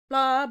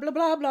Blah, blah,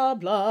 blah, blah,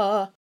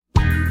 blah.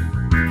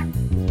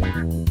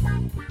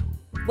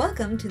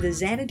 Welcome to the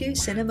Xanadu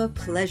Cinema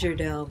Pleasure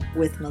Dome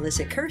with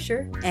Melissa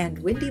Kirscher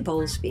and Wendy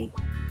Bowlesby.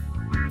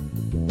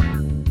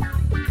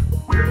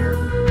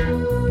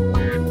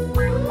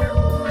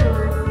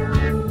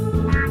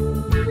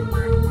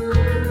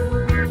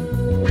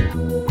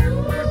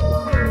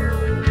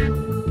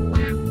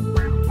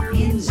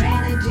 In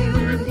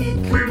Xanadu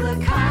did Kubla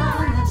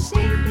Khan a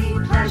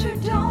stately pleasure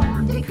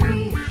dome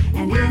decree,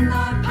 and in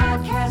our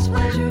podcast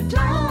Pleasure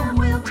Dome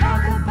we'll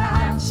talk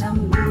about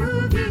some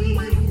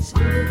movies.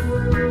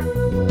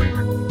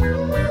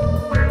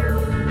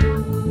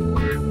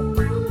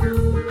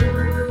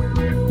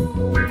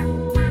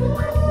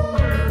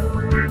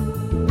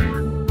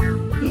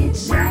 It's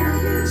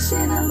Xanadu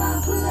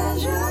Cinema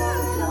Pleasure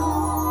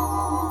Dome.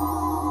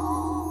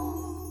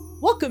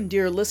 Welcome,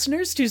 dear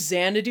listeners, to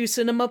Xanadu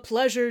Cinema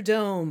Pleasure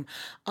Dome.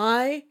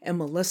 I am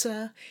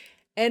Melissa,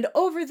 and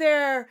over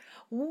there,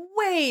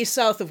 way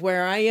south of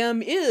where I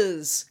am,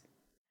 is...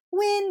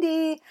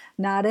 Wendy,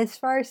 not as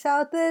far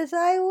south as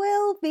I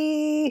will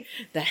be.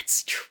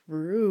 That's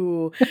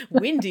true.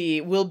 Wendy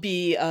will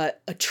be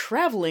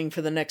traveling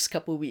for the next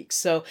couple of weeks.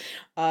 So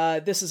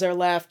this is our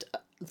last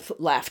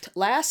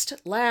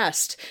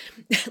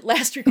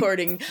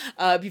recording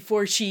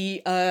before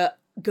she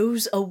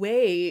goes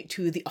away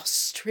to the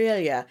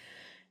Australia.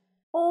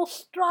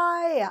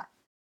 Australia.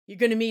 You're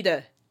going to meet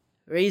a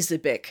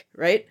Razorbick,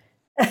 right?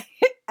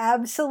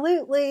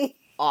 Absolutely.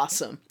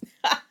 Awesome.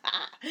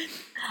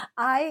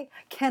 I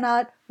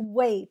cannot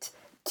wait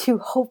to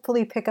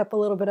hopefully pick up a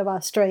little bit of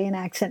Australian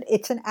accent.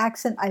 It's an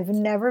accent I've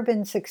never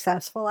been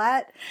successful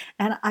at,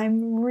 and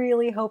I'm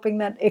really hoping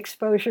that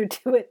exposure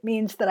to it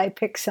means that I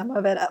pick some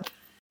of it up.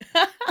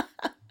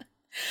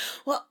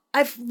 Well,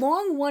 I've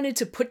long wanted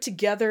to put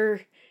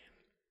together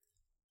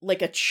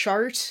like a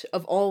chart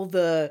of all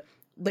the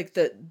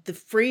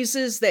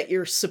phrases that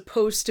you're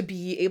supposed to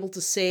be able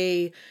to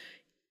say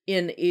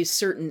in a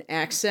certain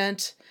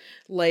accent,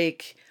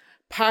 like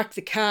park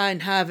the car in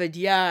Harvard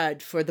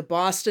Yard for the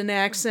Boston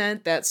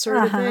accent, that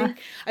sort of thing.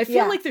 I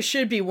feel like there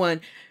should be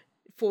one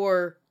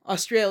for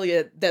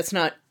Australia that's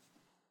not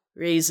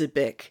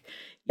Razorbick,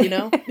 you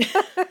know?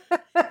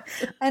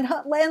 and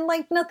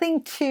like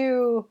nothing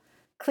too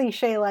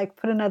cliche, like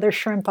put another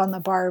shrimp on the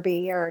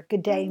Barbie or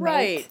good day, mate.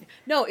 Right.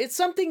 No, it's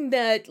something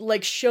that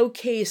like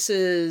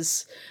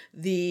showcases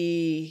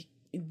the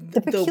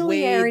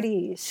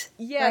peculiarities.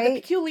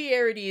 The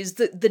peculiarities,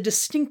 the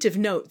distinctive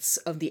notes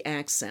of the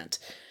accent.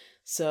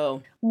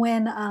 So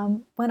when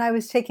I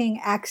was taking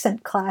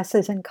accent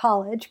classes in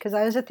college, because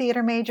I was a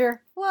theater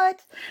major,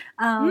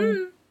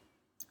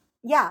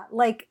 yeah,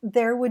 like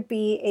there would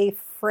be a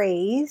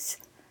phrase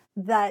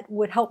that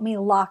would help me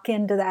lock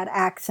into that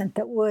accent,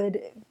 that would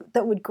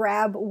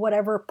grab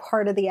whatever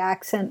part of the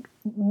accent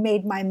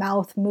made my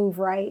mouth move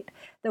right,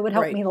 that would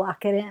help me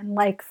lock it in.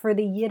 Like for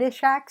the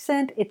Yiddish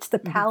accent, it's the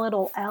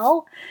palatal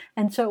L,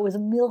 and so it was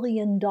 $1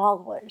 million.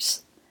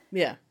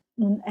 Yeah.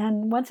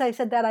 And once I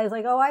said that, I was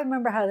like, oh, I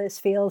remember how this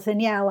feels. And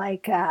yeah,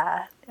 like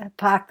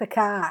park the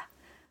car,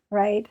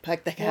 right?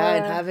 Park the car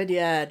in Harvard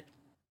Yard.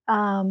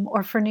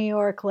 Or for New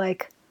York,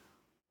 like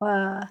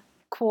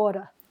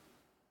quarter.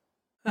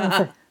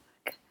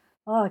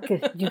 Oh,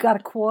 you got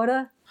a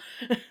quarter?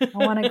 I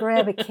want to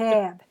grab a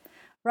cab,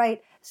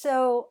 right?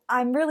 So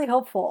I'm really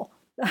hopeful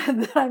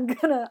that I'm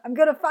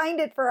gonna find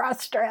it for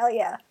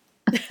Australia.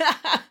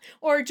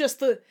 Or just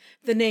the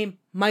name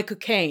Michael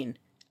Caine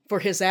for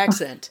his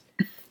accent.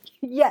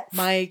 Yes.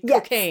 My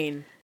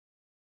cocaine.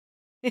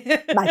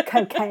 My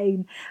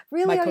cocaine.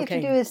 Really, all you have to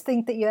do is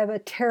think that you have a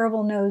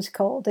terrible nose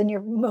cold and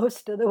you're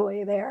most of the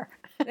way there.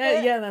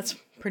 Yeah, that's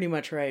pretty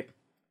much right.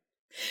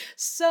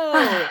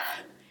 So,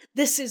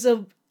 this is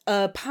a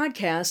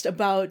podcast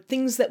about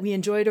things that we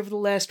enjoyed over the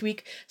last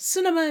week,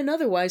 cinema and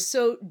otherwise.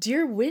 So,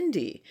 dear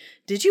Wendy,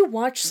 did you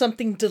watch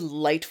something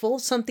delightful,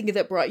 something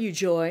that brought you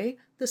joy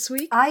this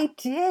week? I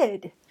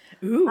did.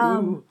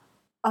 Ooh.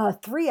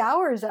 3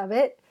 hours of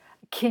it.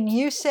 Can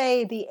you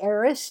say the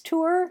Eras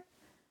Tour?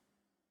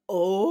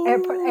 Oh.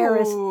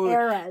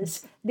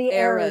 Eras. The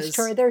Eras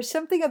Tour. There's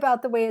something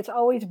about the way it's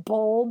always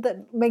bold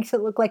that makes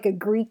it look like a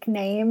Greek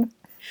name.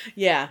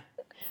 Yeah.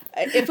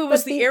 If it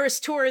was the Eras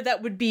Tour,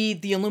 that would be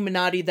the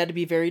Illuminati. That'd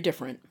be very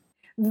different.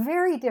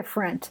 Very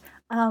different.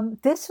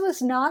 This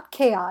was not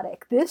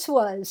chaotic. This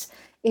was,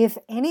 if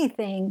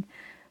anything,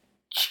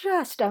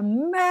 just a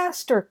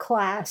master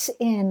class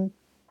in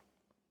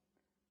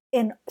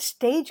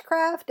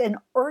stagecraft and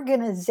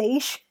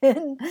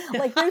organization.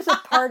 Like there's a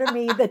part of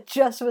me that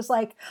just was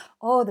like,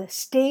 oh, the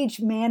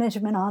stage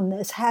management on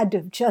this had to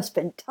have just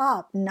been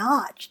top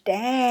notch.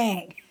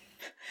 Dang.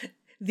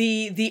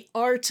 The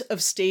art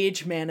of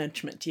stage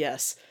management,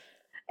 yes.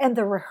 And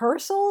the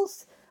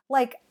rehearsals,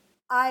 like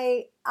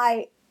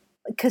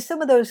because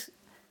some of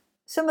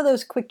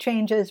those quick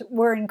changes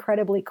were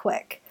incredibly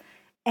quick.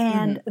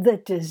 And the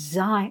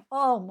design,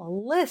 oh,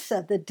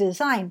 Melissa, the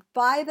design,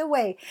 by the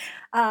way,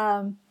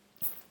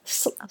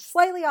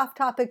 slightly off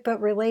topic but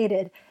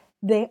related,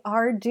 they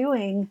are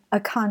doing a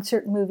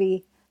concert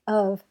movie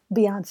of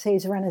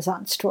Beyonce's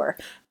Renaissance tour.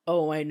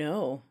 Oh, I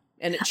know.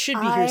 And it should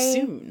be here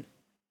soon.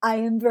 I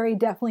am very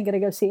definitely going to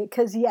go see it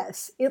because,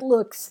 yes, it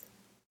looks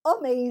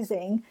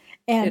amazing.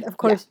 And, of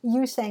course,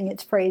 you sang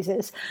its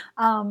praises.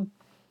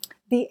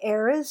 The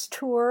Eras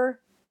tour,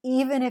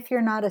 even if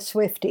you're not a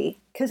Swiftie,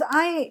 because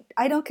I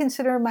don't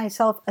consider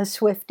myself a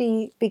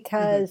Swiftie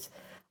because,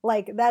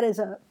 like, that is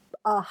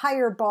a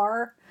higher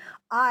bar.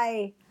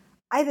 I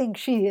think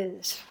she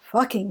is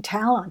fucking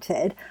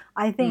talented.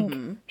 I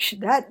think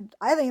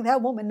that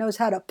woman knows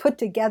how to put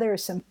together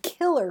some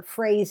killer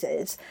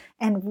phrases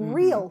and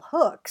real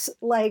hooks.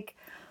 Like,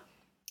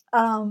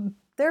 I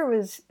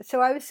was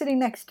sitting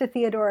next to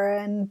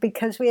Theodora, and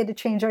because we had to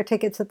change our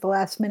tickets at the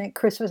last minute,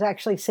 Chris was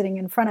actually sitting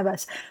in front of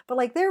us. But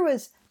like, there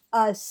was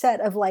a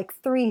set of like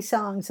 3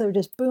 songs that were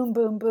just boom,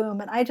 boom,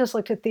 boom, and I just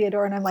looked at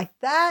Theodora and I'm like,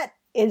 that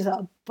is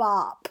a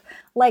bop.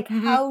 Like,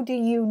 how do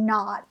you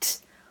not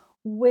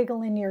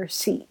wiggle in your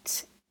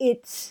seats?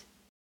 It's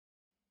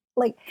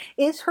like,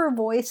 is her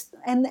voice,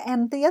 and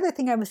the other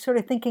thing I was sort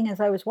of thinking as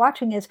I was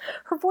watching is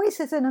her voice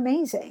isn't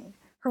amazing.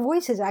 Her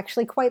voice is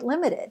actually quite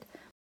limited.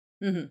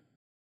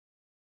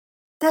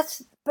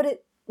 But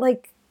it,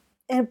 like,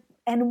 and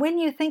when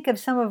you think of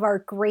some of our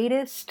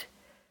greatest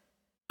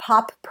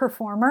pop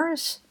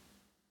performers,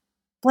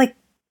 like,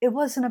 it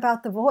wasn't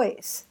about the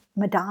voice.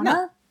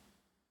 Madonna,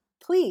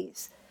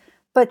 please.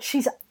 But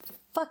she's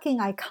fucking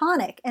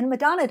iconic. And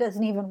Madonna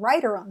doesn't even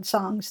write her own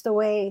songs the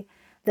way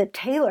that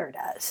Taylor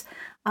does.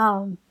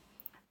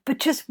 But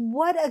just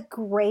what a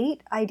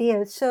great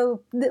idea.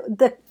 So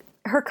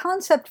her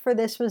concept for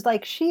this was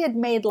like, she had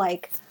made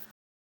like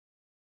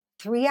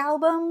 3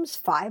 albums,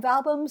 5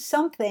 albums,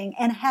 something,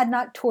 and had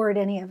not toured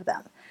any of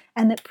them.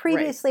 And that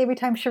previously, every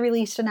time she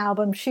released an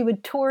album, she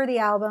would tour the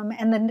album,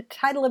 and the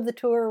title of the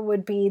tour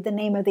would be the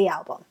name of the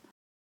album.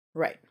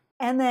 Right.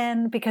 And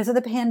then, because of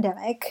the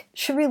pandemic,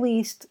 she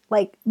released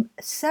like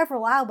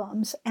several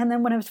albums. And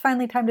then when it was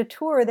finally time to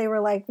tour, they were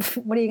like,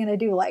 what are you going to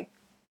do? Like,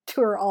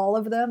 tour all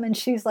of them? And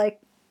she's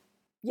like,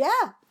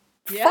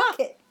 fuck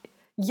it.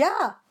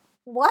 Yeah,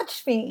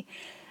 watch me.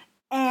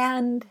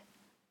 And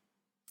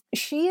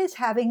she is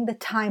having the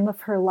time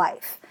of her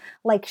life.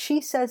 Like,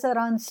 she says that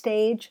on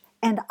stage,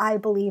 and I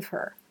believe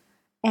her.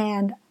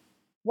 And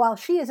while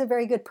she is a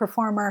very good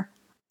performer,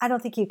 I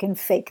don't think you can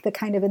fake the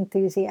kind of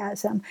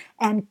enthusiasm.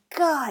 And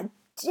god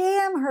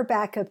damn, her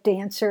backup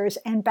dancers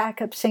and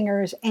backup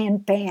singers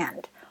and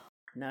band.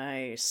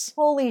 Nice.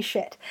 Holy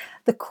shit.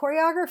 The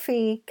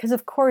choreography, because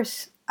of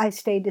course I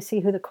stayed to see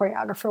who the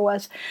choreographer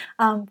was.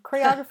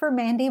 Choreographer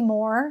Mandy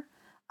Moore,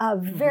 a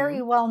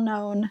very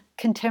well-known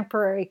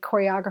contemporary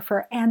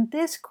choreographer. And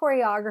this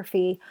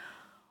choreography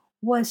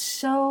was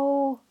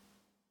so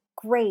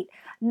great.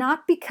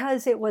 Not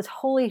because it was,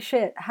 holy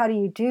shit, how do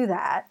you do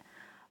that?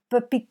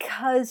 But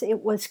because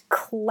it was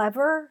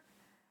clever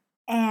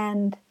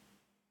and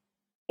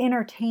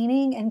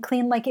entertaining and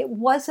clean. Like, it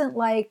wasn't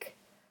like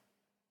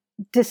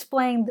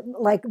displaying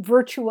like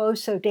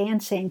virtuoso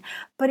dancing,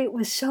 but it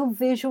was so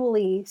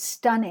visually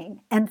stunning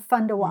and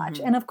fun to watch.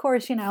 And of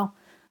course, you know,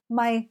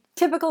 my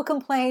typical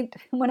complaint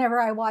whenever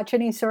I watch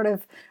any sort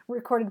of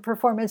recorded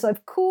performance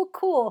of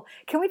cool,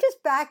 can we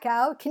just back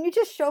out? Can you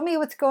just show me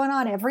what's going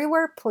on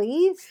everywhere,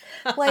 please?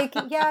 Like,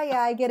 yeah,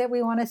 I get it.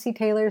 We want to see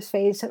Taylor's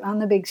face on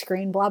the big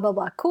screen, blah, blah,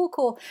 blah.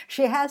 Cool.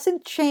 She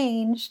hasn't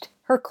changed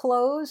her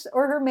clothes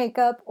or her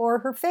makeup or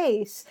her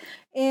face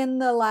in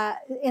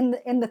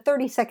the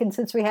 30 seconds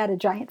since we had a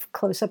giant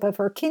close-up of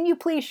her. Can you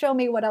please show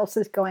me what else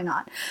is going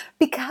on?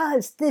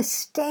 Because this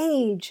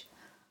stage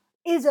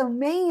is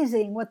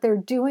amazing, what they're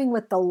doing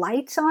with the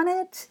lights on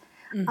it,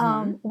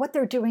 what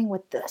they're doing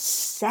with the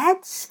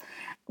sets,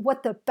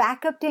 what the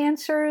backup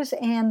dancers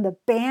and the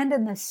band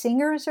and the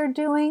singers are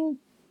doing.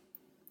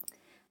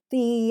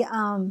 The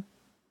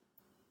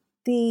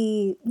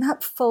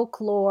not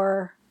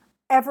Folklore,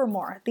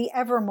 Evermore, the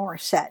Evermore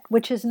set,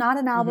 which is not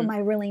an album I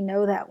really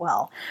know that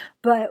well,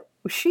 but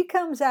she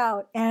comes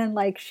out and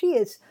like, she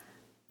is,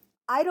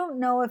 I don't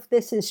know if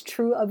this is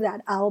true of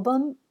that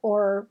album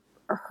or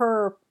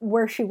her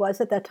where she was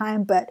at that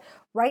time, but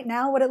right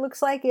now what it looks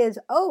like is,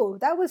 oh,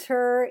 that was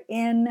her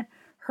in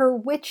her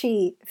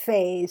witchy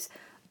phase,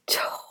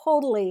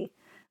 totally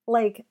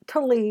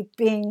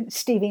being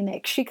Stevie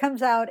Nicks. She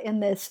comes out in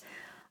this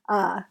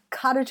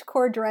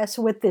cottagecore dress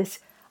with this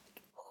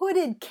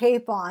hooded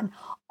cape on.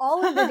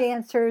 All of the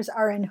dancers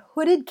are in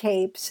hooded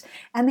capes,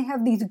 and they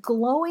have these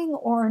glowing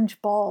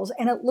orange balls,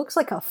 and it looks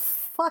like a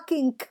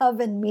fucking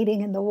coven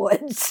meeting in the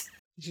woods.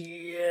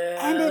 Yes.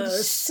 And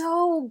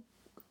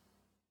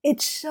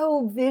it's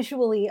so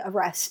visually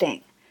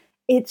arresting.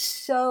 And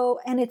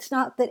it's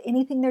not that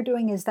anything they're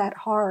doing is that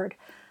hard,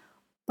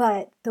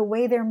 but the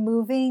way they're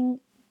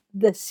moving,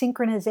 the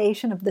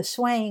synchronization of the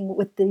swaying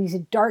with these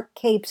dark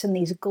capes and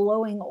these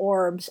glowing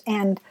orbs,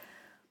 and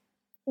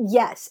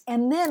yes.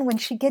 And then when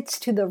she gets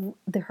to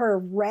her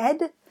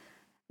Red,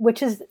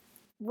 which is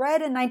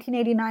Red in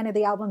 1989 of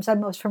the albums I'm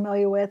most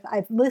familiar with.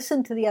 I've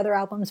listened to the other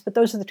albums, but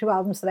those are the 2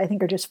 albums that I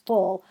think are just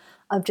full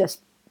of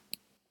just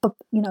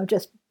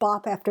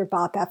bop after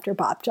bop after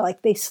bop,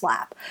 like they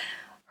slap.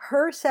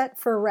 her set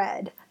for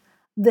Red,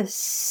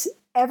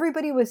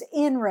 everybody was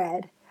in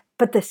red,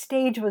 but the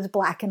stage was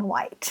black and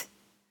white.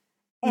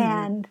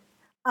 And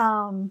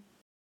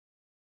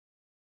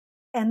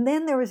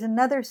then there was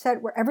another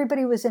set where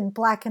everybody was in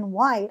black and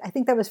white. I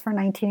think that was for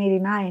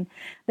 1989.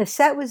 The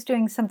set was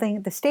doing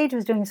something, the stage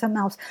was doing something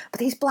else, but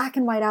these black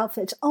and white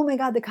outfits, oh my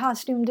God, the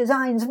costume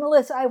designs,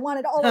 Melissa, I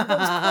wanted all of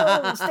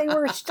those clothes. They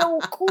were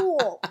so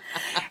cool.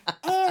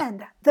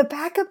 And the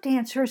backup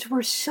dancers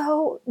were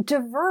so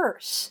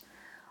diverse.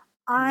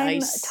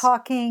 I'm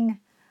talking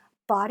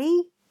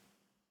body,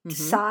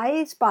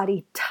 size,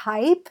 body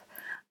type,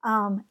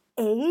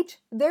 age.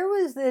 There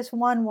was this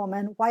one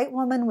woman, white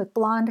woman with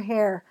blonde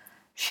hair.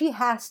 She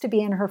has to be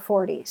in her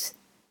 40s.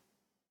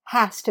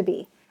 Has to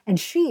be. And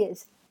she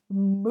is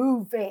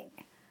moving.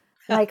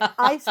 Like,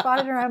 I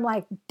spotted her. I'm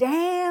like,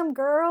 damn,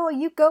 girl,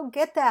 you go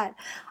get that.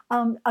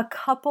 A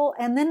couple,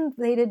 and then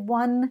they did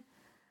one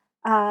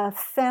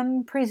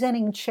femme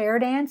presenting chair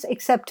dance,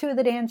 except two of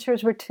the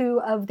dancers were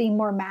two of the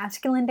more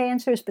masculine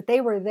dancers, but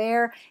they were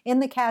there in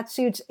the cat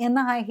suits, in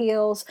the high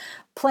heels,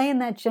 playing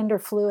that gender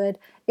fluid.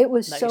 It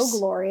was so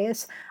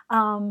glorious.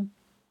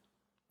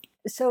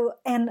 So,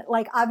 and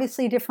like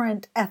obviously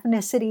different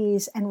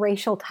ethnicities and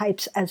racial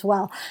types as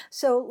well.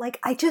 So like,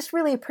 I just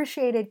really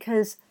appreciated,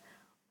 because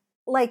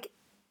like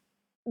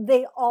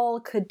they all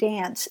could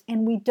dance,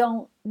 and we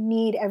don't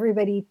need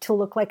everybody to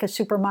look like a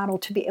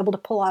supermodel to be able to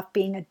pull off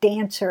being a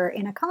dancer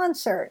in a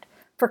concert,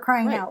 for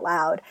crying out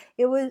loud.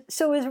 It was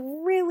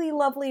really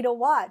lovely to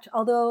watch.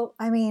 Although,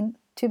 I mean,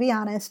 to be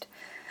honest,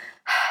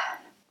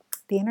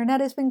 the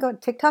internet has been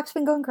TikTok's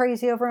been going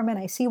crazy over him, and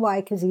I see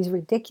why, because he's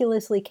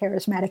ridiculously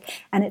charismatic.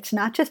 And it's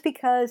not just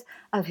because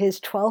of his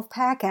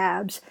 12-pack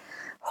abs,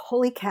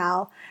 holy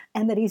cow,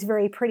 and that he's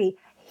very pretty.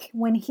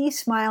 When he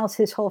smiles,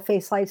 his whole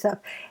face lights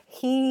up.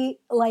 He's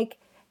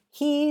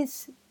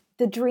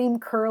the dream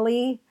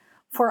curly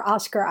for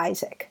Oscar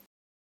Isaac.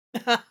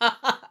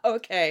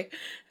 Okay.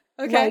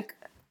 Like,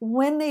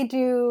 when they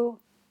do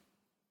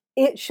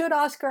it, should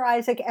Oscar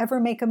Isaac ever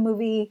make a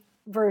movie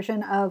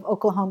version of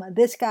Oklahoma,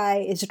 this guy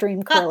is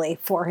dream curly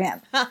for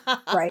him,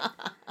 right?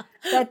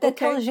 That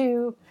tells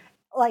you,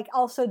 like,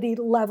 also the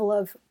level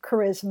of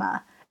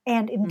charisma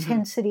and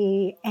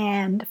intensity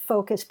and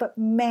focus, but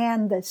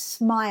man, the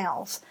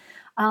smiles.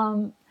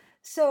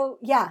 So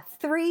yeah,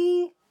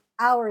 3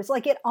 hours,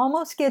 like, it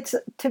almost gets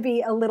to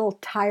be a little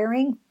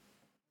tiring,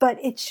 but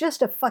it's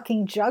just a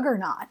fucking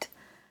juggernaut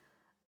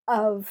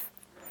and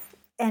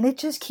it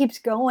just keeps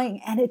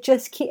going, and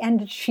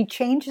and she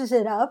changes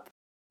it up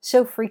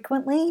so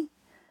frequently.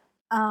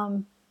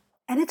 And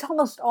it's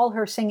almost all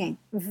her singing,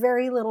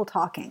 very little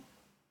talking.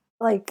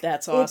 Like,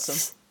 that's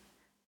awesome.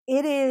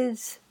 It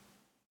is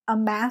a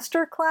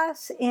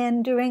masterclass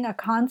in doing a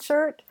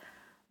concert,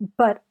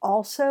 but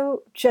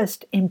also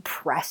just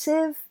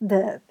impressive.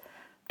 The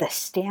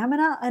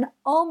stamina, and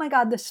oh my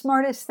God, the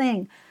smartest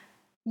thing,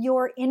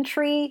 your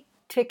entry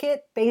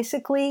ticket,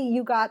 basically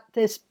you got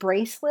this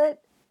bracelet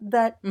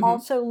that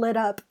also lit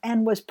up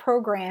and was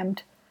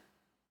programmed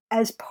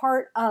as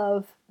part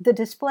of the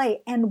display.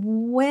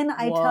 And when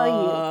I tell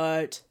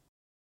you,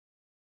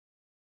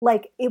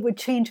 like, it would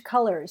change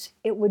colors,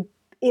 it would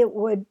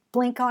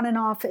blink on and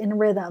off in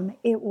rhythm.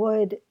 It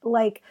would,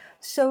 like,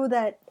 so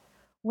that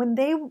when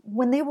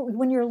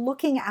you're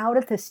looking out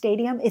at the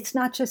stadium, it's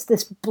not just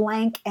this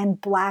blank and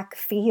black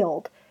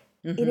field.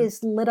 It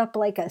is lit up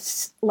like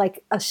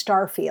a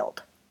star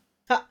field.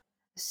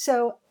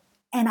 So,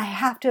 and I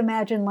have to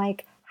imagine,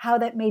 like, how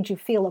that made you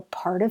feel a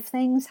part of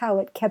things, how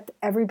it kept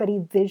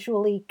everybody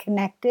visually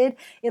connected.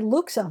 It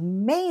looks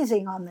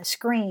amazing on the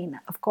screen,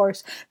 of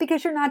course,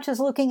 because you're not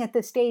just looking at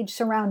the stage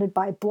surrounded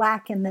by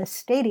black in this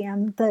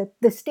stadium.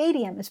 The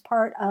stadium is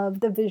part of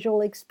the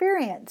visual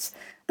experience.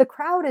 The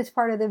crowd is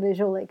part of the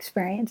visual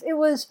experience. It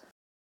was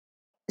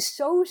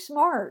so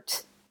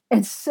smart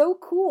and so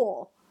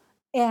cool.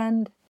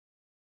 And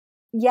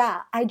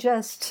yeah, and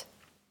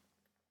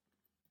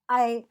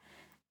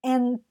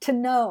to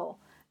know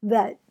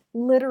that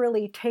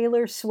literally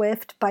Taylor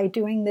Swift, by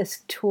doing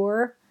this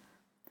tour,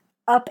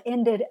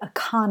 upended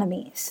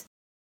economies,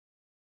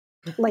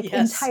 like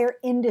entire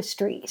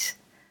industries,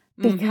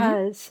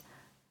 because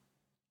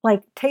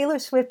like, Taylor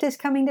Swift is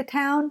coming to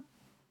town.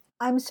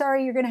 I'm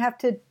sorry, you're going to have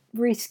to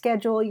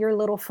reschedule your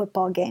little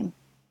football game.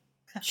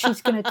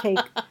 She's going to take,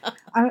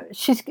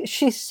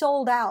 she's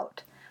sold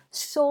out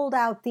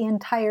the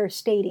entire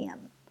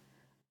stadium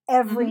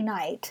every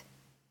night,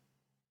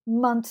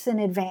 months in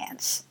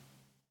advance.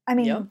 I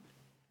mean,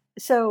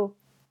 so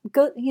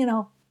go,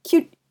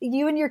 cute.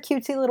 You and your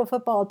cutesy little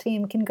football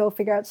team can go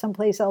figure out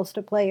someplace else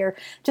to play, or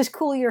just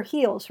cool your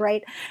heels,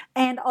 right?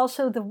 And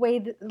also the way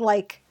that,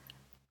 like,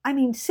 I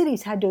mean,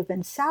 cities had to have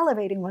been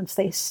salivating once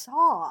they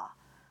saw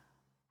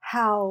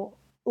how,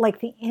 like,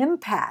 the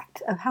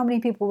impact of how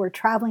many people were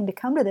traveling to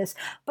come to this.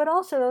 But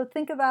also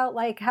think about,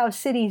 like, how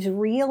cities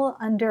reel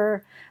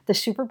under the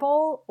Super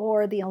Bowl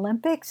or the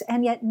Olympics,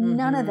 and yet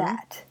none of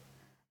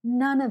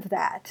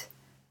that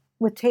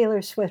with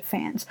Taylor Swift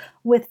fans,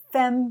 with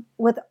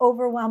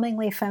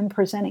overwhelmingly femme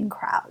presenting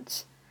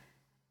crowds.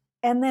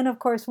 And then, of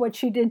course, what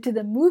she did to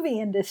the movie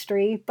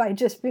industry by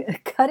just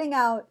cutting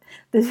out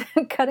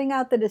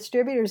the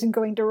distributors and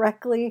going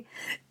directly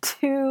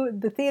to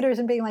the theaters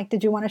and being like,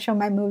 "Did you want to show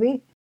my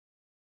movie?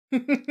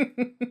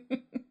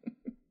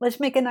 Let's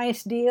make a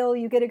nice deal.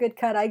 You get a good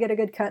cut, I get a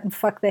good cut, and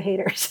fuck the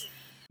haters."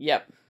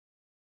 Yep.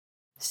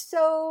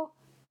 So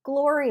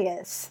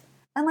glorious.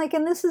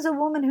 And this is a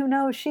woman who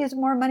knows she has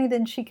more money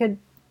than she could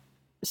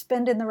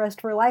spend in the rest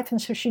of her life,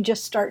 and so she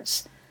just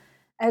starts,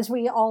 as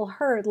we all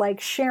heard,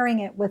 sharing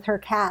it with her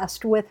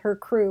cast, with her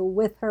crew,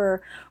 with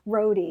her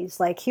roadies.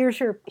 Here's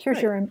your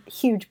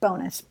huge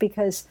bonus,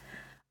 because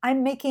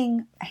I'm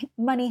making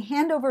money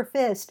hand over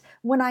fist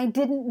when I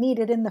didn't need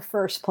it in the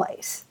first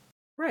place.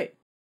 Right.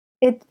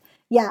 It's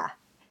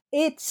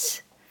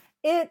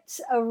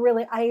a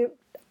really,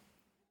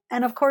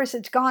 and of course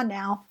it's gone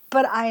now,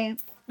 but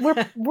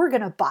we're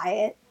gonna buy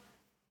it.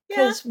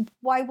 Because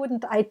why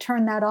wouldn't I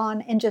turn that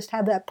on and just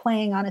have that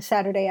playing on a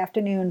Saturday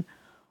afternoon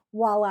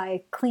while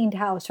I cleaned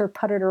house or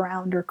puttered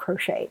around or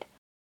crocheted?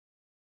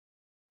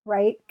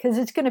 Right? Because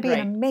it's going to be an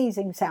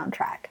amazing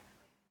soundtrack.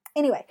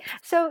 Anyway,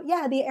 so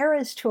the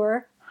Eras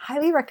Tour,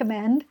 highly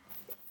recommend.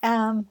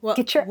 When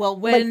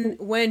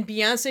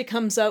Beyonce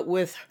comes out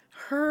with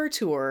her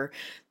tour,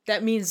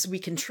 that means we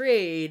can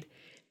trade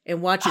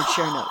and watch and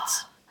share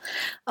notes.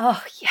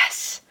 Oh,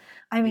 yes.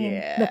 I mean,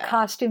 the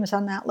costumes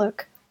on that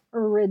look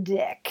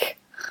ridiculous.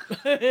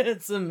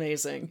 It's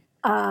amazing.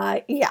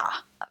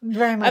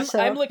 Very much so.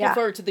 I'm looking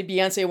forward to the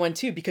Beyonce one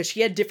too, because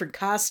she had different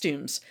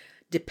costumes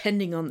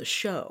depending on the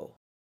show.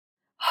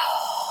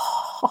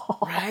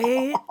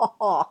 Right?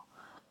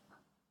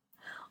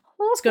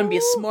 It's going to be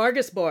a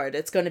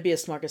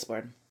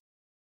smorgasbord.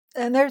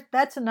 And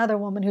that's another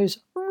woman who's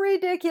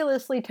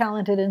ridiculously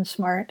talented and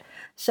smart.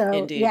 So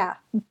Indeed.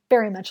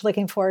 Very much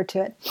looking forward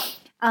to it.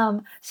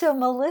 So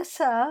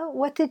Melissa,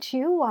 what did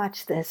you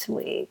watch this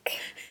week?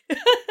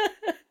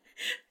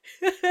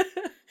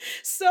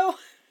 So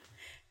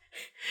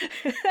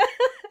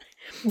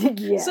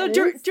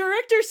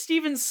director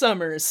Stephen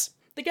Sommers,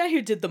 the guy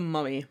who did The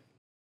Mummy,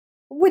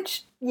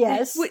 which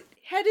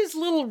had his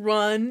little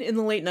run in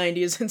the late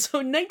 90s, and so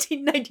in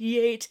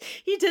 1998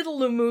 he did a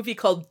little movie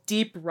called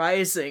Deep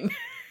Rising.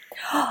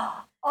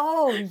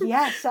 Oh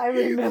yes, I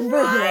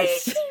remember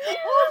this.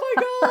 Oh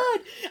my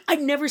god,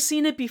 I'd never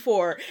seen it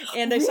before,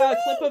 and I saw a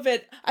clip of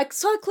it. I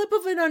saw a clip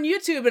of it on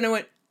YouTube, and I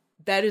went,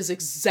 "That is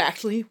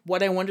exactly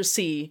what I want to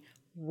see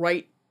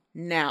right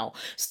now."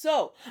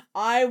 So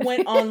I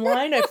went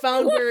online, I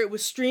found where it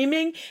was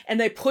streaming,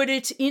 and I put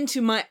it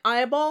into my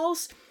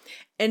eyeballs.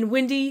 And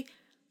Wendy,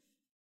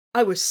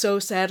 I was so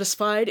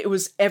satisfied. It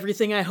was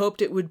everything I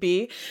hoped it would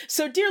be.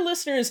 So, dear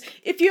listeners,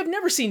 if you have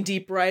never seen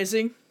Deep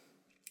Rising,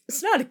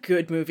 it's not a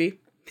good movie.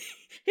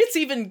 It's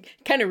even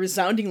kind of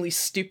resoundingly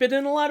stupid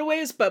in a lot of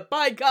ways, but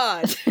by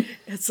God,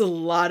 it's a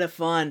lot of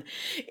fun.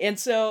 And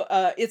so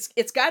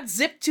it's got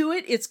zip to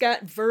it. It's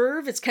got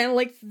verve. It's kind of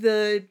like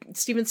the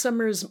Stephen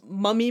Sommers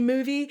Mummy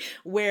movie,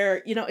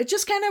 where, it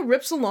just kind of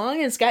rips along,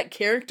 and it's got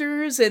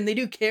characters, and they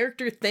do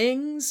character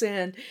things,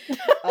 and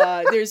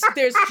there's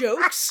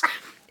jokes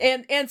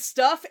and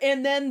stuff,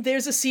 and then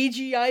there's a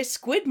CGI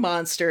squid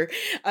monster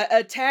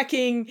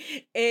attacking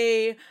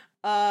a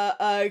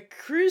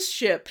cruise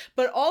ship,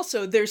 but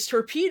also there's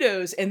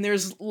torpedoes, and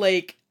there's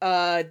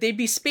they'd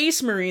be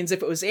space marines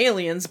if it was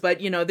aliens, but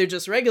they're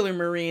just regular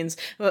marines,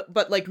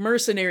 but like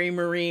mercenary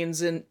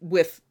marines, and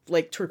with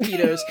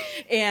torpedoes,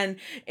 and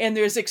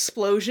there's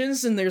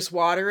explosions, and there's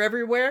water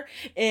everywhere,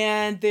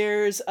 and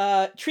there's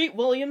Treat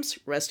Williams,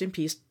 rest in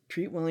peace,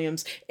 Treat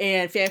Williams,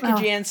 and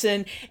Famke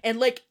Janssen, and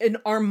an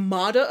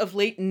armada of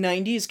late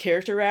 90s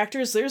character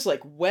actors. There's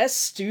Wes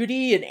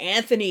Studi and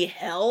Anthony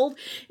Held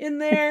in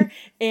there,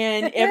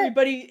 and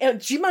everybody,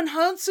 and Jimon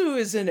Hansu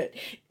is in it,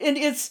 and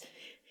it's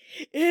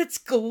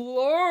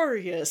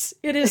glorious.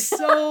 It is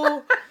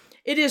so,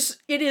 it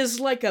is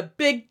like a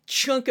big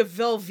chunk of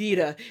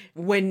Velveeta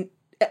when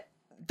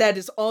that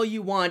is all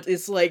you want.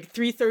 It's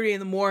 3:30 in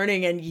the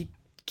morning, and you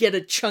get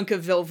a chunk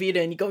of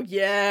Velveeta and you go,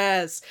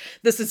 yes,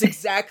 this is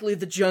exactly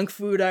the junk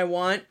food I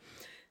want.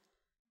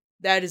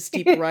 That is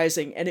Deep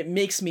Rising, and it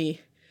makes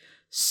me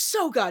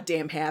so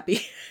goddamn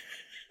happy.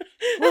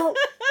 Well,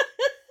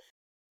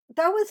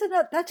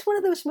 that's one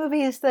of those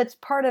movies that's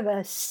part of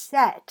a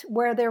set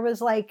where there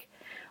was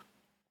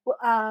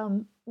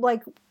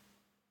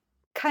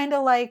kind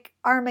of like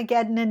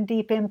Armageddon and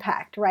Deep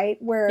Impact,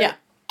 right? Where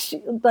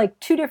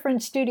two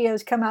different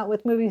studios come out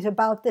with movies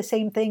about the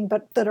same thing,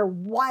 but that are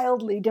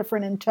wildly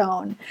different in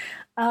tone.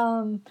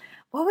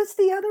 What was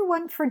the other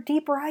one for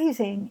Deep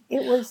Rising?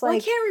 It was I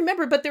can't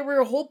remember, but there were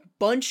a whole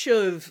bunch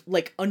of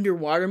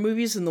underwater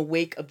movies in the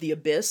wake of the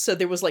Abyss. So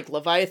there was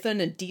Leviathan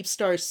and Deep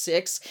Star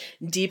 6,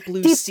 Deep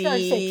Blue Sea. Star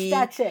 6,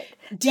 that's it.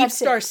 Deep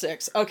Star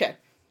 6, okay.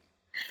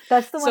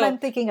 That's the one I'm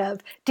thinking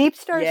of. Deep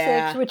Star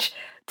 6, which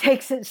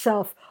takes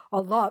itself a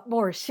lot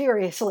more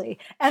seriously.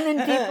 And then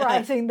Deep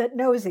Rising, that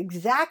knows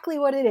exactly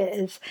what it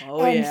is.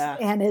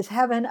 And is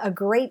having a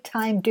great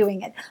time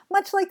doing it.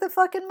 Much like the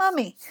fucking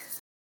Mummy.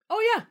 Oh,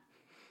 yeah.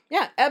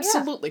 Yeah,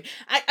 absolutely.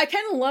 I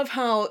kind of love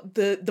how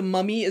the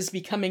Mummy is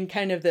becoming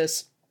kind of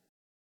this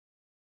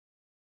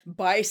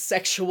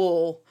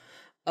bisexual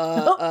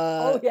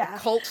Yeah.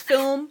 cult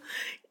film.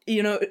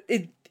 You know,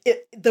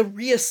 the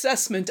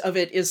reassessment of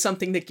it is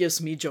something that gives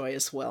me joy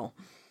as well.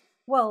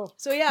 Well,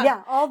 So yeah.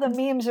 yeah, all the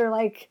memes are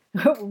like,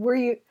 were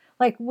you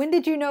like, when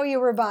did you know you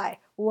were bi?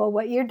 Well,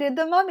 what year did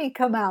The Mummy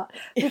come out?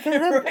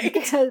 Right.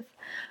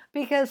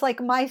 Because like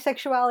my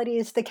sexuality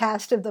is the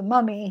cast of The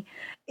Mummy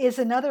is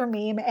another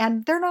meme,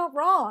 and they're not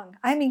wrong.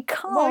 I mean,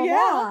 come Well,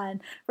 yeah.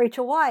 on,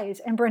 Rachel Weisz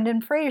and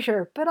Brendan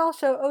Fraser, but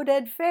also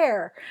Oded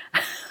Fair,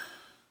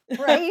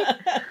 right?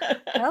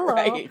 Hello.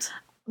 Right.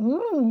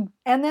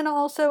 And then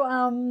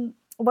also,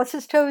 what's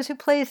his toes who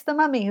plays the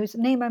Mummy? Whose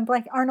name I'm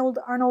blank? Arnold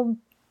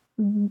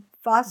Vosloo.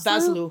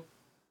 Vaslu.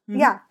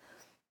 Yeah,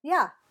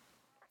 yeah,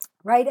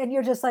 right. And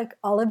you're just like,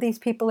 all of these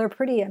people are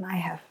pretty, and I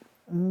have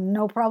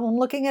no problem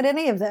looking at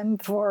any of them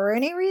for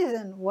any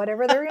reason,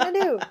 whatever they're going to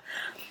do.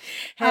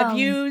 Have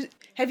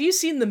you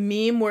seen the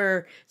meme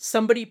where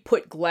somebody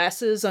put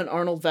glasses on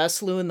Arnold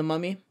Vaslu in The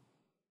Mummy?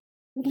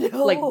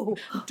 No. Like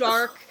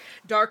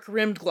dark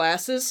rimmed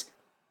glasses.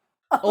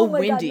 Oh my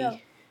Windy. God, no.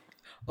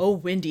 Oh,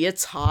 Windy,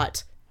 it's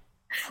hot.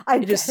 I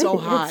It is bet so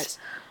is. hot.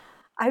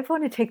 I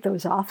want to take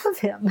those off of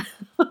him.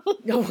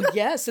 Oh,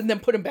 yes, and then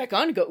put them back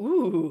on and go,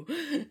 ooh.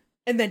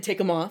 And then take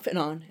them off and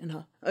on and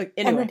on. Anyway.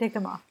 And then take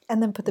them off,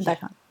 and then put them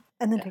back on,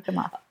 and then take them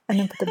off, and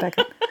then put them back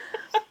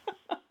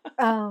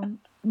on.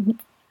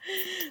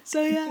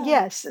 So yeah.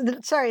 Yes.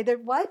 Sorry.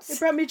 What? It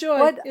brought me joy.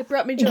 What? It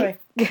brought me joy.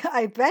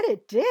 I bet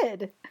it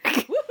did.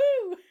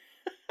 Woohoo!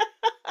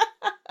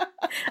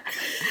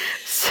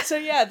 So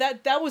yeah,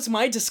 that was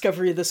my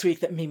discovery this week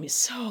that made me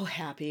so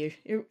happy.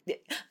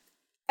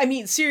 I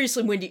mean,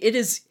 seriously, Wendy, it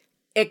is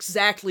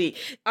exactly.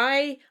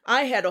 I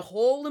had a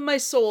hole in my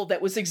soul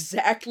that was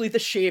exactly the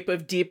shape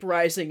of Deep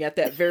Rising at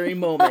that very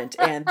moment,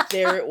 and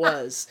there it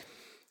was.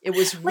 It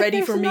was ready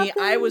there's for me.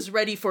 nothing- I was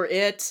ready for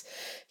it.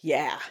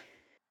 Yeah.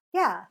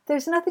 Yeah.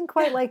 There's nothing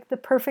quite like the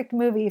perfect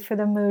movie for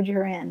the mood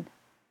you're in.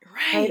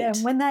 Right. And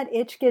when that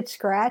itch gets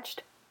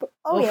scratched,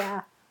 Oof.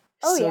 yeah.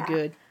 Oh so yeah.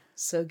 good.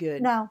 So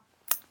good. Now,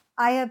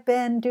 I have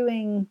been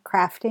doing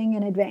crafting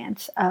in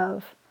advance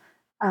of,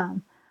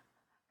 look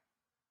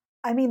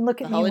at The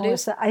me, holidays?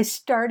 Melissa. I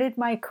started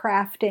my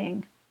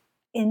crafting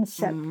in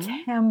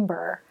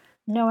September,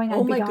 knowing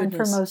I'd be my gone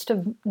goodness. for most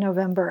of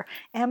November.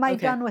 Am I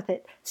Okay. done with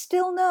it?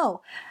 Still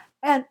no.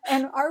 And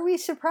are we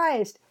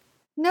surprised?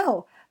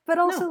 No. But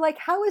also, No. like,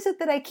 how is it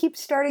that I keep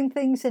starting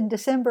things in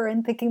December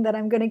and thinking that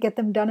I'm going to get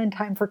them done in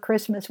time for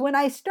Christmas when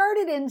I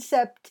started in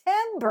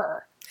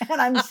September and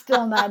I'm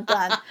still not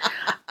done?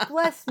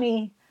 Bless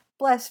me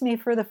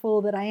for the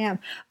fool that I am.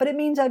 But it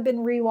means I've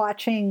been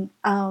rewatching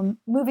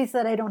movies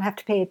that I don't have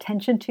to pay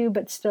attention to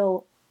but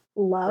still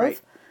love.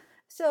 Right.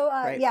 So,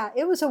 Right. yeah,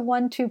 it was a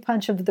 1-2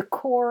 punch of The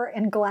Core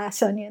and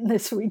Glass Onion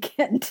this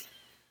weekend.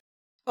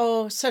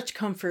 Oh, such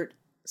comfort.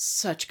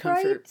 Such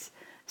comfort. Right?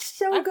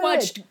 So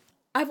good.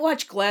 I've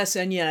watched Glass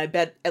Onion, I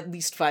bet, at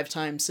least 5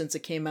 times since it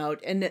came out,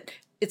 and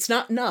it's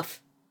not enough.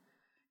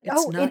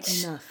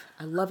 It's enough.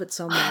 I love it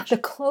so much. The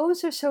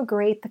clothes are so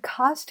great. The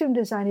costume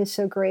design is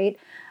so great.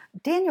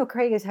 Daniel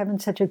Craig is having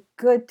such a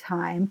good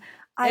time.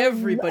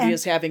 Everybody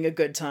is having a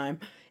good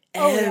time.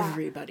 Oh, yeah.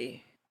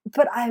 Everybody.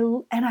 But I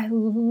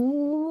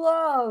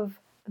love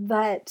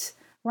that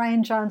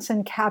Ryan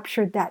Johnson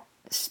captured that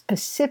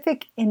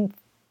specific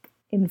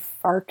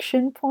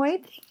infarction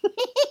point.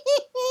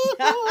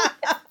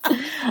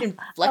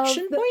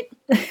 Inflection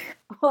point?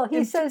 Well,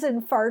 he says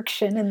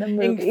infarction in the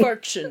movie.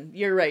 Infarction.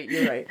 You're right.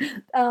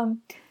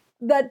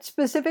 That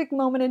specific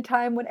moment in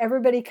time when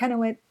everybody kind of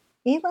went,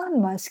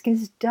 Elon Musk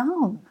is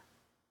dumb.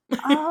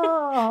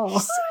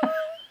 Oh.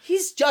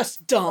 He's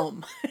just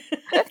dumb.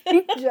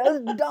 He's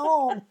just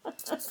dumb.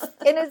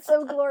 And it's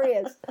so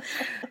glorious.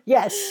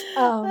 Yes.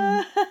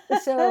 So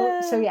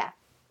yeah.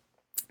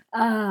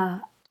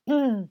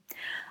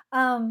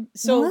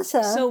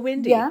 Melissa. So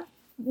Wendy. Yeah.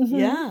 Mm-hmm.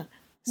 Yeah.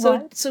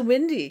 So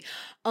Wendy,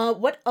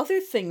 what other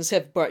things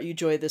have brought you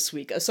joy this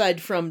week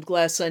aside from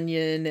Glass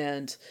Onion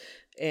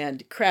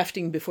and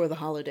crafting before the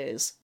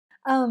holidays?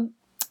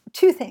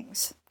 2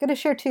 things. I'm going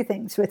to share 2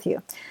 things with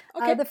you.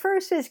 Okay. The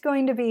first is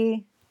going to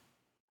be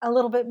a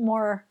little bit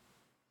more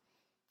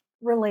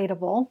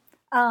relatable.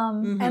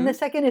 And the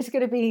second is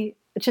going to be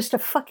just a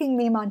fucking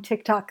meme on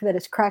TikTok that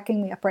is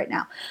cracking me up right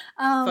now.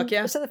 Fuck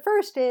yeah. So the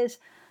first is,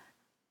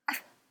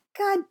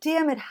 God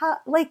damn it, how,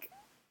 like,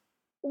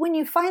 when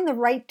you find the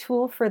right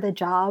tool for the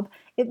job,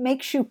 it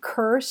makes you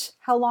curse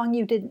how long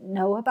you didn't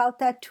know about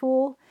that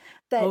tool,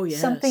 that Oh,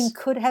 yes. something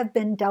could have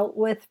been dealt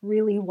with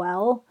really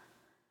well.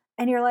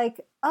 And you're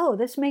like, oh,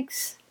 this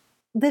makes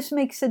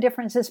a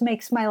difference. This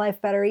makes my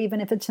life better,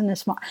 even if it's in the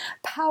small.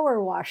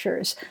 Power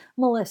washers,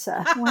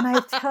 Melissa, when I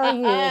tell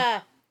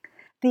you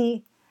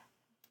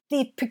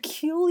the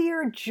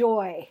peculiar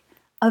joy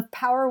of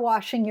power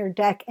washing your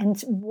deck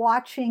and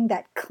watching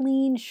that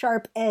clean,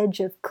 sharp edge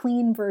of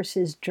clean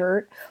versus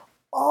dirt.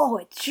 Oh,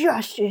 it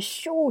just is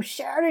so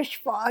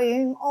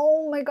satisfying.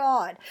 Oh my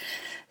God.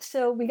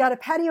 So we got a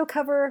patio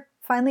cover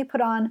finally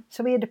put on.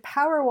 So we had to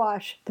power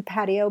wash the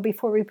patio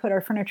before we put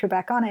our furniture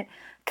back on it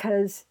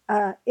because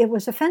it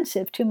was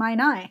offensive to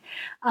mine eye.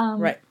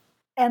 Right.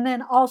 And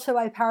then also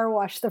I power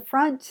washed the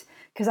front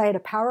because I had a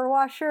power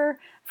washer,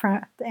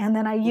 and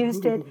then I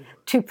used it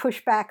to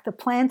push back the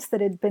plants that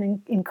had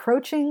been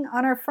encroaching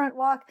on our front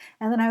walk.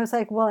 And then I was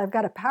like, well, I've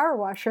got a power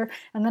washer.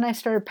 And then I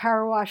started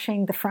power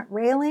washing the front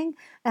railing.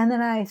 And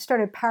then I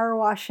started power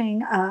washing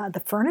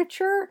the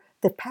furniture,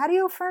 the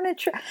patio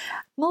furniture.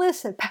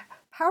 Melissa,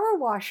 power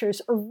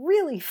washers are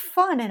really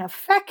fun and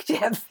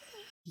effective.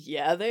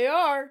 Yeah, they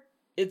are.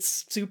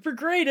 It's super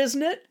great,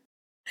 isn't it?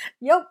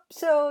 Yep,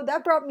 so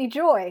that brought me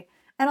joy.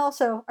 And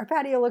also, our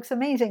patio looks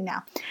amazing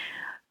now.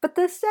 But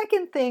the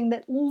second thing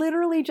that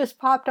literally just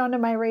popped onto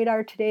my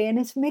radar today and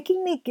is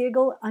making me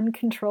giggle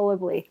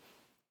uncontrollably,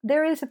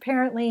 there is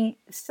apparently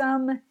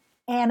some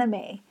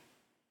anime.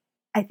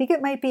 I think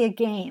it might be a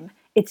game.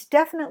 It's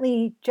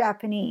definitely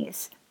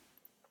Japanese.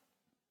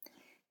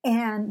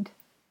 And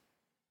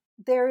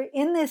they're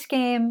in this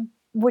game,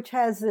 which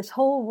has this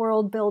whole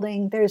world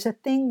building. There's a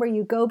thing where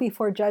you go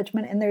before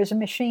judgment, and there's a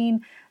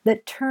machine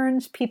that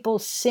turns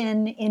people's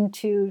sin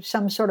into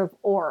some sort of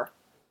ore,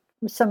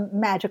 some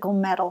magical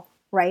metal,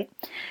 right?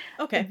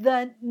 Okay.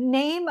 The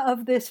name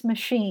of this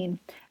machine,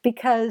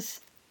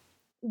 because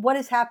what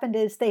has happened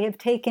is they have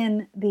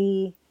taken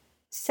the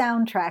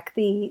soundtrack,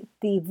 the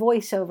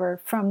voiceover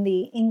from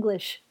the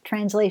English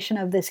translation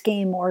of this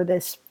game, or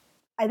this,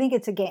 I think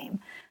it's a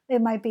game.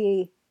 It might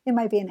be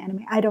an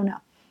anime. I don't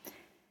know.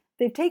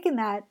 They've taken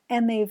that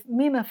and they've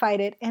memified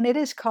it, and it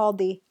is called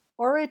the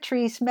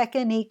Oratrice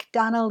Mécanique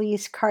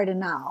d'Analyse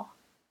Cardinale.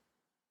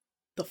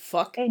 The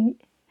fuck? And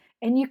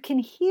you can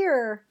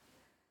hear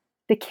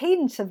the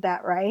cadence of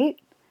that, right?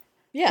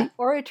 Yeah. The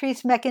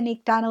Oratrice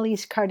Mécanique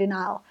d'Analyse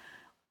Cardinale.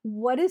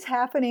 What is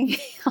happening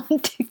on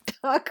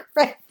TikTok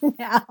right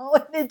now?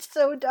 And it's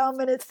so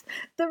dumb. And it's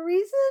the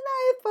reason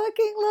I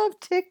fucking love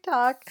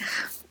TikTok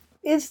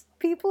is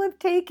people have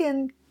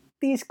taken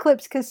these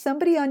clips because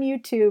somebody on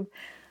YouTube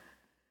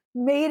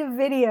made a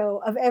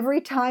video of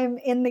every time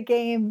in the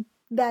game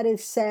that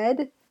is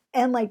said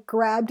and like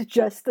grabbed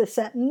just the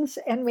sentence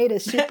and made a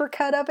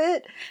supercut of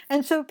it.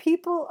 And so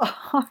people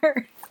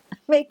are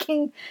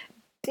making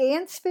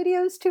dance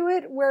videos to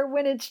it where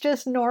when it's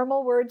just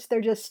normal words,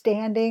 they're just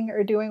standing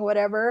or doing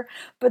whatever.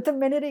 But the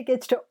minute it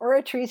gets to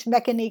Oratrice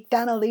Mécanique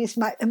d'Analyse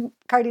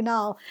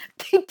Cardinale,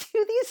 they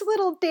do these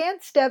little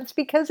dance steps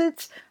because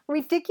it's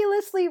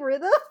ridiculously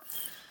rhythmic.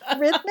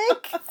 And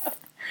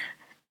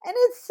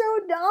it's so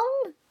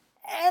dumb.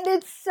 And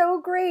it's so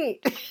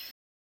great.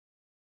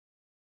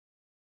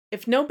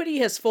 If nobody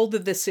has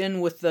folded this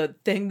in with the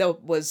thing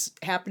that was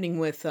happening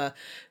with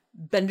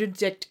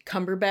Benedict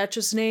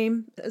Cumberbatch's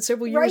name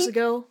several years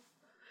ago,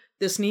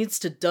 this needs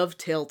to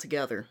dovetail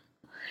together.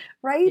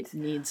 Right? It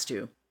needs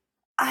to.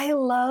 I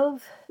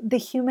love the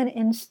human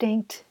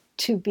instinct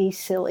to be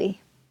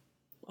silly.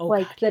 Oh,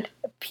 like God.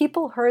 that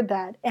people heard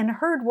that and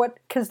heard what,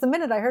 because the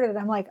minute I heard it,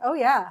 I'm like, oh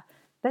yeah,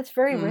 that's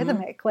very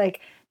rhythmic.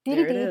 Like,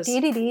 dee-dee-dee,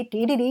 dee-dee-dee,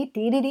 dee-dee-dee,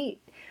 dee-dee-dee.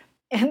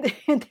 And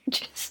they're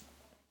just,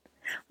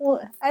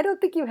 well, I don't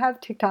think you have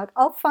TikTok.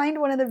 I'll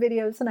find one of the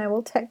videos and I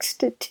will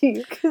text it to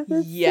you.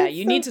 Yeah,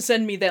 you need to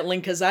send me that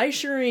link because I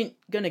sure ain't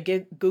gonna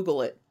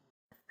Google it.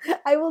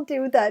 I will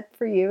do that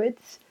for you.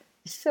 It's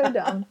so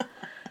dumb.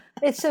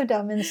 It's so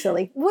dumb and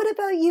silly. What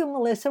about you,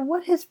 Melissa?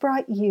 What has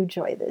brought you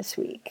joy this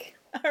week?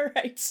 All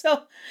right,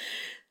 so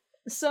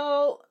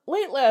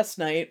late last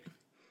night,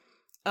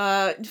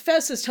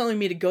 Fez is telling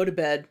me to go to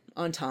bed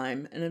on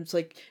time, and I'm just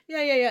like,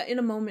 yeah, in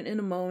a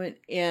moment.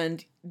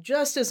 And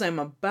just as I'm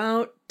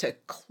about to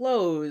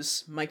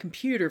close my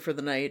computer for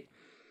the night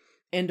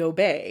and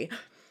obey,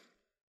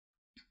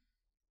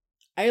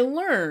 I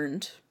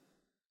learned,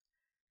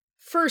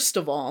 first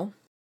of all,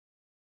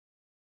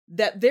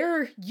 that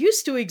there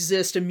used to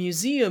exist a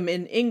museum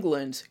in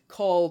England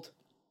called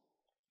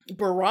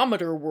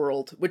Barometer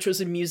World, which was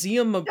a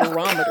museum of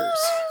barometers.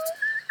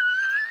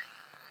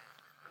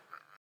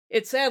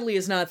 It sadly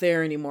is not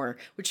there anymore,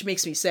 which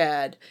makes me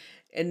sad.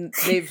 And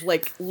they've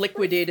like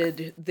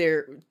liquidated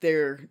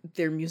their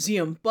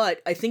museum,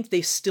 but I think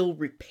they still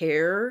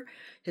repair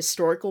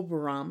historical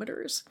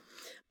barometers.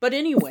 But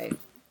anyway,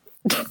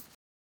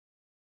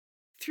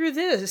 through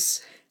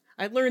this,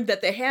 I learned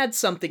that they had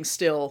something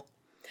still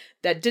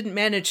that didn't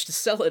manage to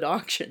sell at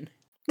auction.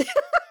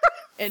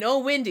 And oh,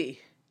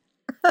 Wendy,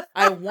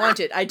 I want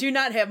it. I do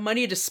not have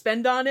money to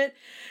spend on it,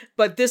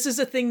 but this is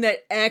a thing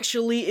that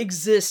actually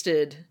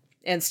existed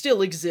and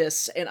still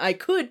exists, and I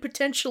could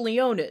potentially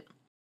own it.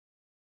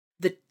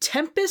 The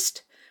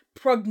Tempest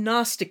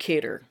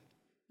Prognosticator.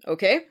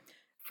 Okay?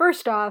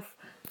 First off,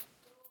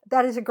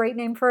 that is a great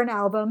name for an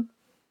album.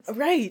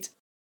 Right.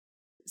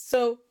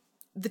 So,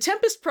 the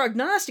Tempest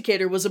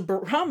Prognosticator was a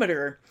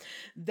barometer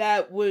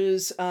that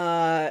was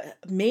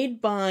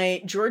made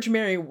by George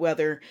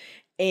Merriweather,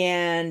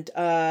 and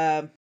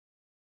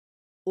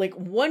like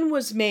one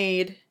was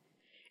made,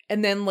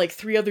 and then like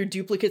 3 other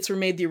duplicates were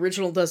made. The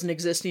original doesn't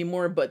exist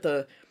anymore, but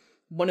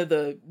one of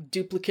the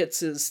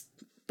duplicates is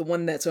the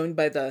one that's owned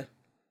by the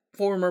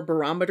former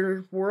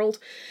barometer world.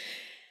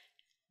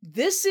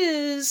 This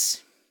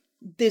is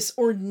this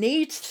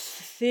ornate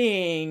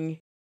thing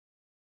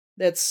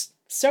that's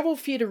several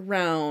feet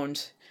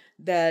around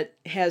that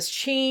has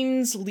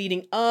chains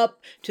leading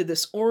up to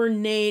this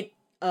ornate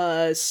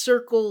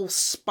circle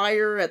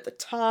spire at the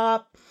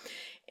top.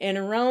 And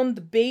around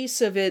the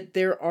base of it,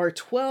 there are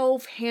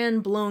 12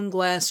 hand-blown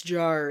glass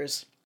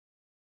jars,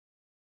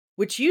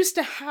 which used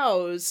to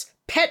house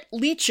pet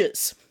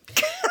leeches.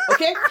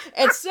 Okay?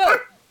 And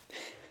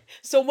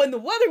so when the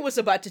weather was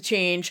about to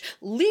change,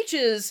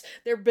 leeches,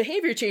 their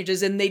behavior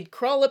changes, and they'd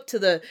crawl up to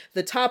the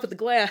top of the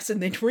glass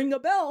and they'd ring a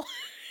bell.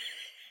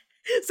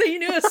 So you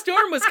knew a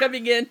storm was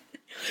coming in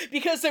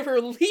because there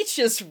were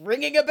leeches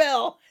ringing a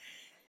bell.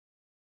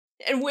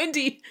 And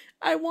Wendy,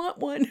 I want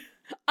one.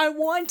 I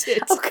want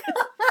it. Okay.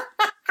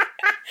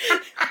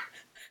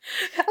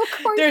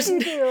 Of course you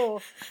do.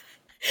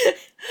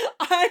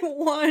 I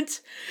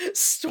want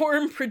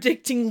storm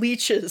predicting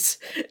leeches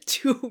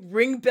to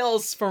ring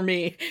bells for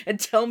me and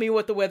tell me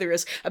what the weather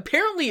is.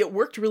 Apparently it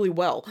worked really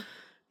well.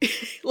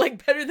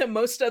 Like better than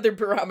most other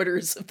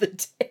barometers of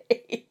the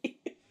day.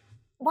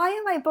 Why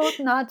am I both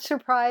not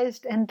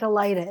surprised and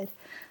delighted?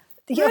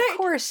 Yeah, Right. of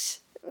course.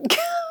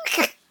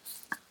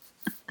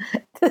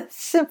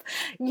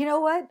 You know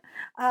what?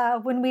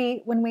 When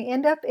we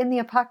end up in the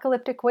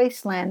apocalyptic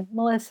wasteland,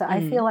 Melissa,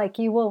 I feel like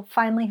you will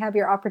finally have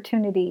your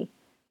opportunity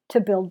to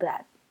build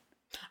that.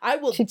 I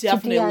will To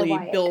definitely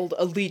DIY it. build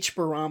a leech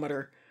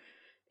barometer.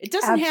 It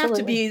doesn't have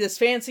to be as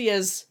fancy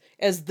as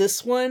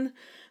this one,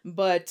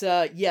 but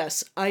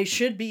yes, I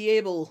should be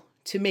able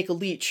to make a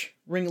leech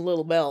ring a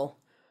little bell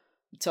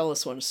and tell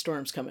us when a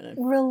storm's coming in.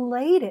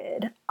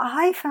 Related, did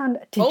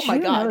Oh my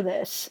you know God.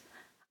 this?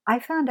 I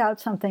found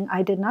out something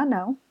I did not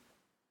know.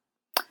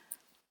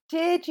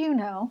 Did you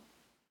know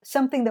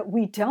something that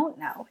we don't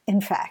know?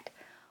 In fact,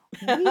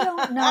 we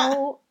don't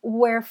know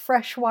where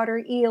freshwater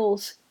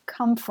eels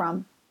come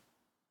from.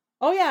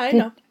 Oh yeah, I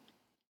know.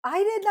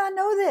 I did not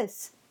know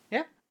this.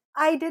 Yeah.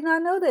 I did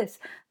not know this.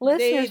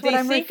 Listeners, what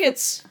I'm They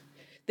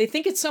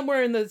think it's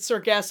somewhere in the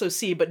Sargasso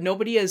Sea, but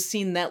nobody has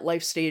seen that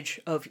life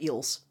stage of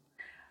eels.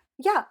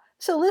 Yeah.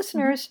 So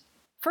listeners,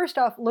 first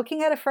off,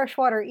 looking at a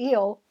freshwater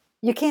eel,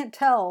 you can't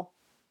tell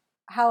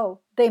how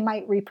they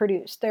might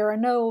reproduce. There are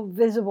no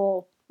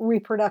visible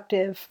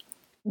reproductive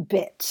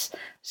bits.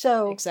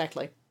 So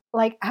Exactly.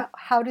 like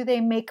how do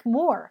they make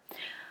more?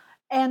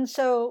 And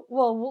so,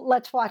 well,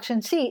 let's watch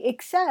and see,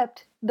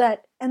 except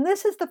that, and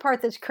this is the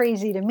part that's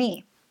crazy to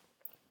me,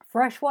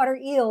 freshwater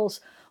eels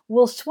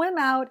will swim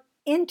out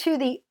into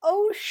the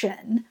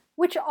ocean,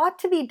 which ought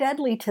to be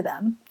deadly to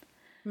them,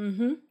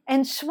 Mm-hmm.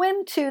 and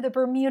swim to the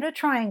Bermuda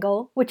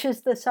Triangle, which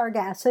is the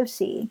Sargasso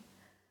Sea,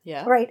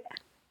 Yeah. right?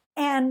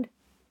 And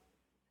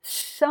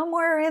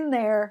somewhere in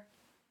there,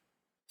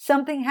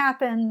 something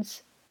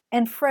happens,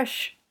 and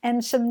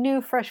some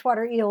new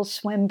freshwater eels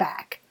swim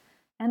back,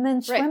 and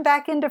then swim Right.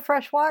 back into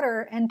fresh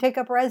water and take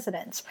up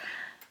residence.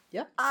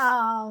 Yep.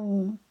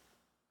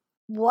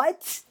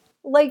 What?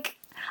 Like,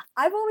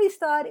 I've always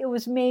thought it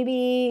was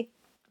maybe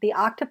the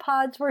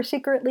octopods were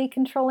secretly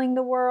controlling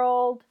the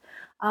world,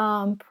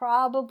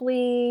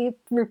 probably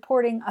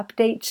reporting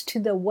updates to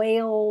the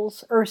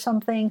whales or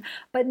something.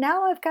 But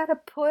now I've got to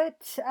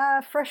put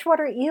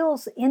freshwater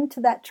eels into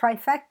that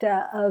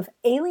trifecta of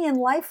alien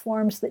life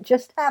forms that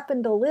just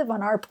happen to live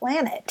on our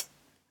planet.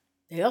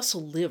 They also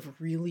live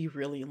really,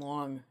 really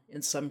long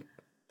in some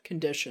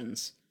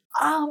conditions.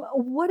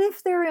 What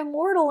if they're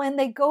immortal and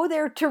they go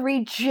there to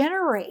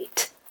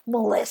regenerate,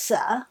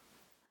 Melissa?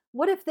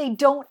 What if they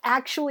don't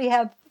actually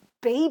have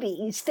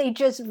babies? They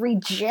just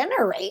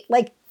regenerate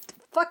like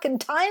fucking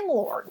Time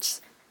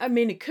Lords. I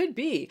mean, it could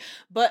be,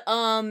 but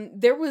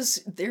there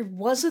was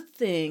a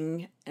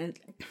thing, and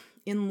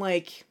in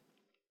like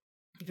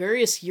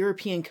various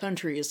European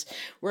countries,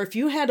 where if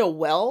you had a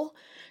well,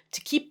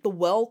 to keep the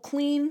well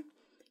clean,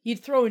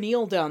 you'd throw an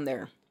eel down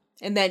there,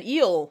 and that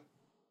eel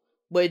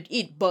would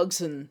eat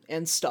bugs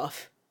and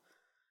stuff,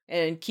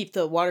 and keep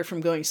the water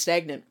from going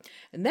stagnant,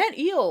 and that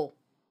eel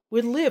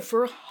would live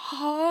for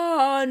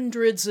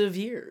hundreds of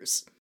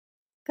years.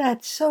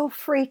 That's so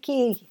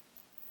freaky.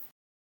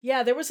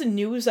 Yeah, there was a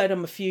news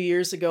item a few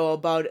years ago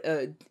about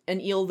an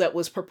eel that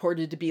was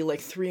purported to be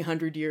like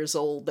 300 years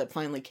old that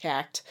finally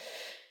cacked.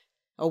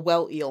 A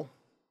well eel.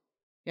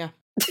 Yeah.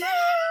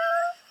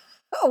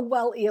 A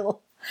well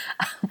eel.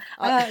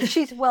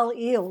 She's well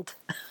eeled.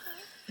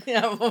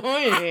 Yeah.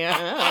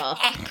 Yeah.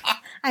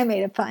 I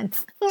made a pun.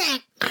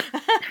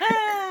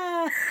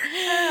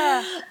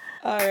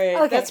 All right.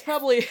 Okay. That's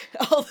probably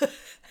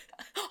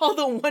all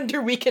the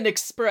wonder we can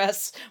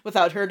express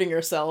without hurting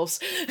ourselves.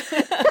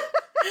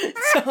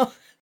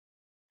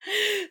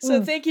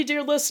 So thank you,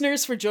 dear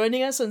listeners, for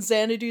joining us on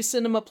Xanadu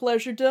Cinema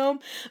Pleasure Dome.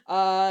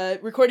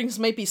 Recordings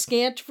might be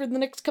scant for the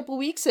next couple of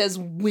weeks as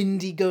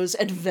Wendy goes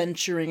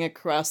adventuring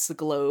across the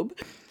globe.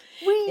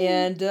 Whee!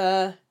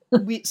 And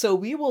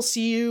we will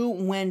see you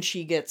when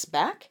she gets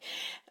back.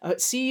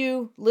 See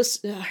you,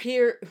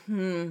 hear,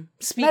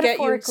 speak at you.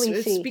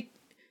 Metaphorically see.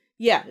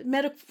 Yeah,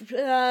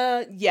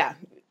 yeah.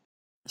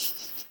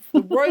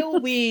 The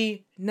royal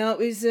we. No,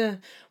 is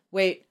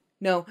wait,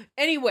 no.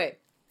 Anyway,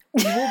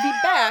 we will be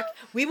back.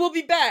 We will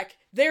be back.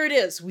 There it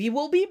is. We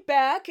will be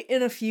back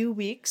in a few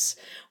weeks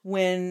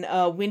when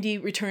Wendy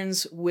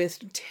returns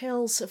with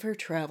tales of her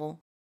travel.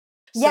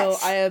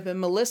 Yes. So I have been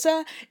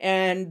Melissa,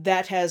 and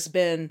that has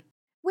been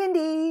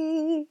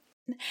Wendy.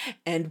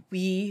 and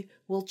we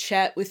will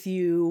chat with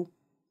you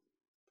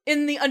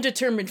in the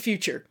undetermined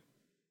future.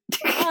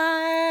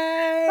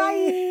 Bye.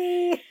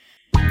 Bye.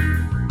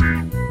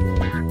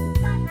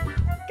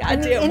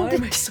 God damn, why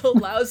am I so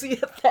lousy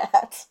at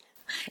that?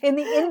 In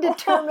the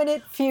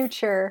indeterminate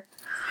future.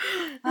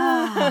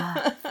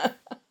 The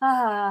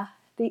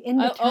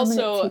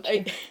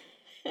indeterminate future.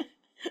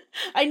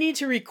 I need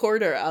to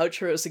record our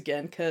outros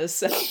again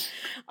because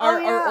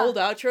our old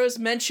outros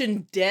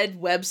mention dead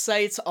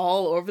websites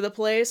all over the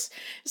place.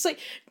 It's like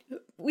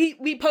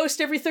we post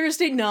every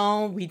Thursday.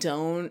 No, we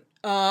don't.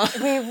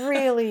 We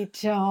really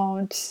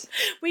don't.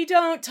 We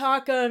don't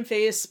talk on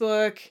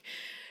Facebook.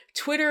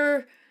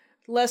 Twitter,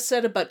 less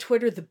said about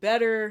Twitter, the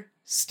better.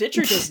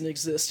 Stitcher doesn't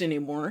exist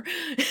anymore.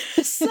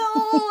 So,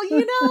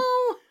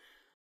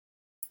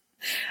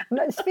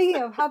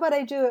 Speaking of, how about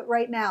I do it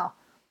right now?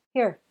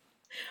 Here.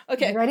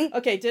 Okay. You ready?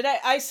 Okay. Did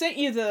I sent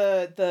you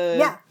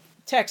the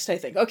text, I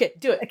think. Okay,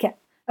 do it.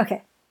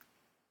 Okay.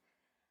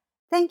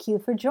 Thank you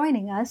for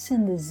joining us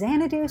in the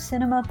Xanadu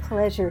Cinema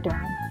Pleasure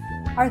Dome.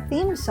 Our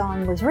theme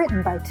song was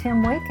written by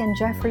Tim Wick and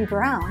Jeffrey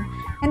Brown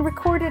and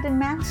recorded and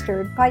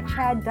mastered by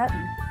Chad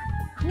Dutton.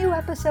 New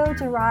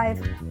episodes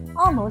arrive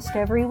almost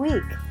every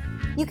week.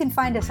 You can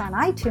find us on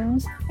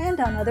iTunes and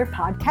on other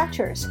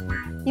podcatchers.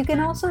 You can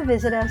also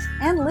visit us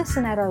and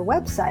listen at our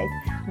website,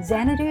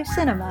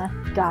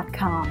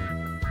 xanaducinema.com.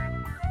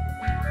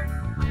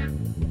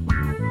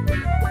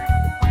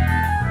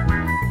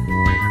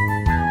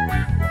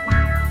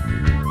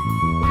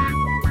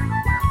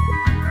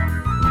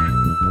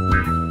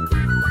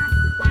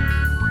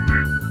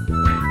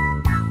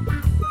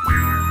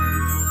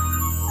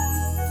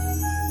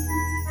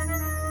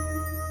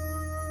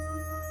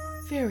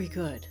 Very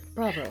good.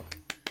 Bravo.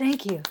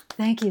 Thank you.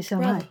 Thank you so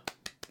much.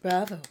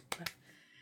 Bravo.